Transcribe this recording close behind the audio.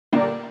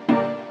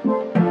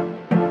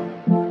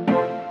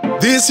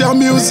This your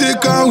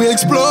music and we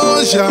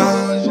explosion.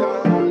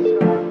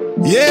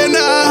 Yeah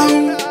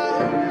now,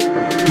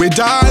 we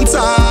dance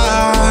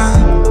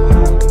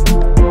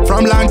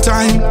from long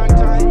time.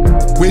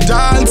 We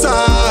dance,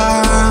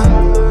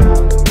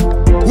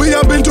 we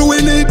have been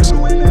doing it.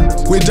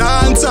 We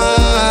dance,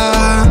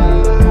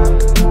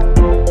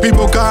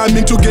 people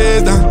coming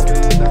together.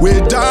 We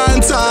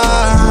dance,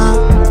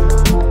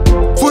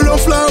 full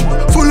of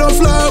love, full of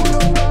love.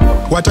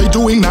 What are you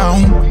doing now?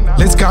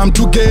 Let's come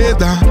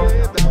together.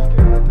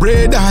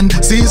 Bread and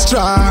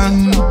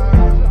C-strand.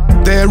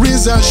 There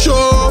is a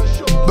show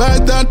by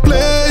that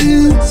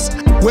place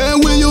where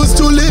we used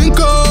to link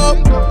up,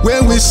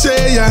 where we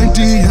say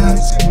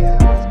ideas.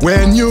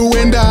 When you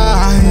and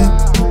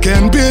I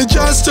can be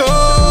just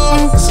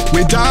us.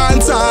 We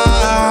dance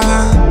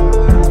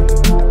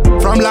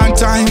from long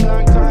time.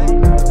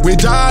 We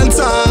dance.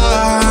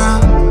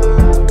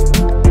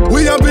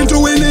 We have been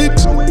doing it.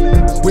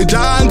 We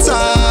dance.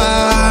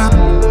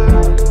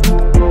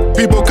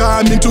 People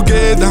coming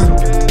together.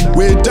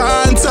 We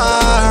dance.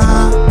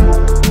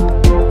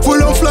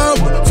 Full of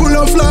love, full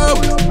of love.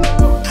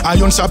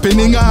 Iron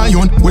sharpening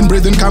iron when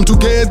brethren come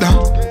together.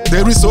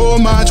 There is so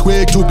much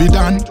work to be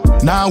done.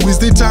 Now is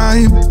the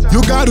time.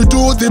 You gotta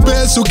do the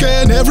best you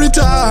can every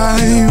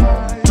time.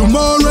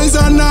 Tomorrow is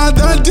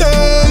another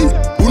day.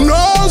 Who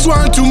knows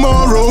what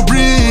tomorrow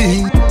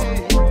brings?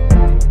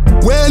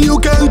 When you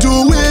can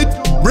do it,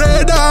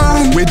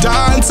 brother. We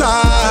dance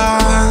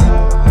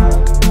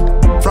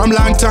from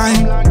long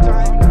time.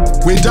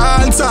 We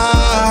dance.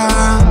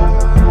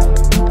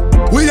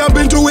 We have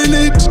been doing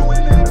it.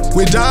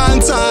 We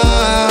dance.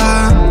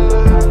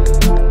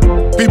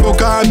 People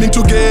coming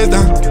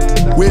together.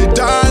 We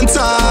dance.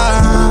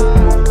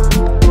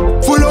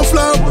 Full of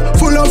love,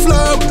 full of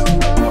love.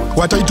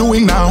 What are you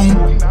doing now?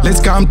 Let's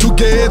come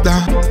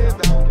together.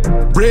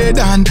 Bread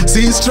and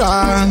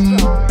C-strand.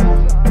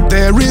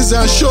 There is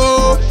a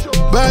show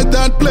by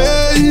that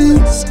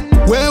place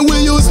where we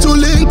used to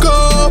link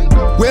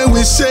up, where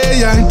we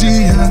say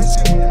ideas.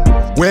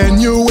 When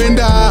you and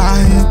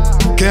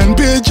I can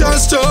be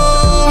just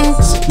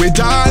us. We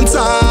dance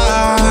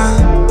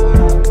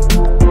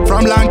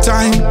from long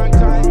time.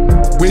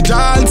 We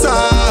dance.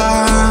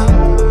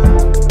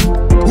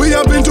 We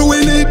have been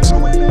doing it.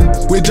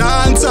 We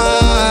dance.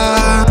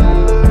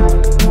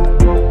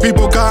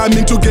 People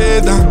coming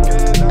together.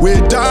 We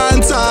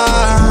dance.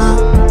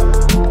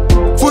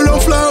 Full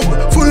of love,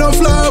 full of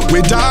love.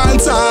 We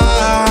dance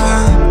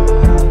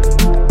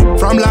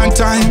from long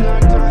time.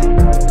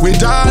 We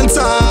dance.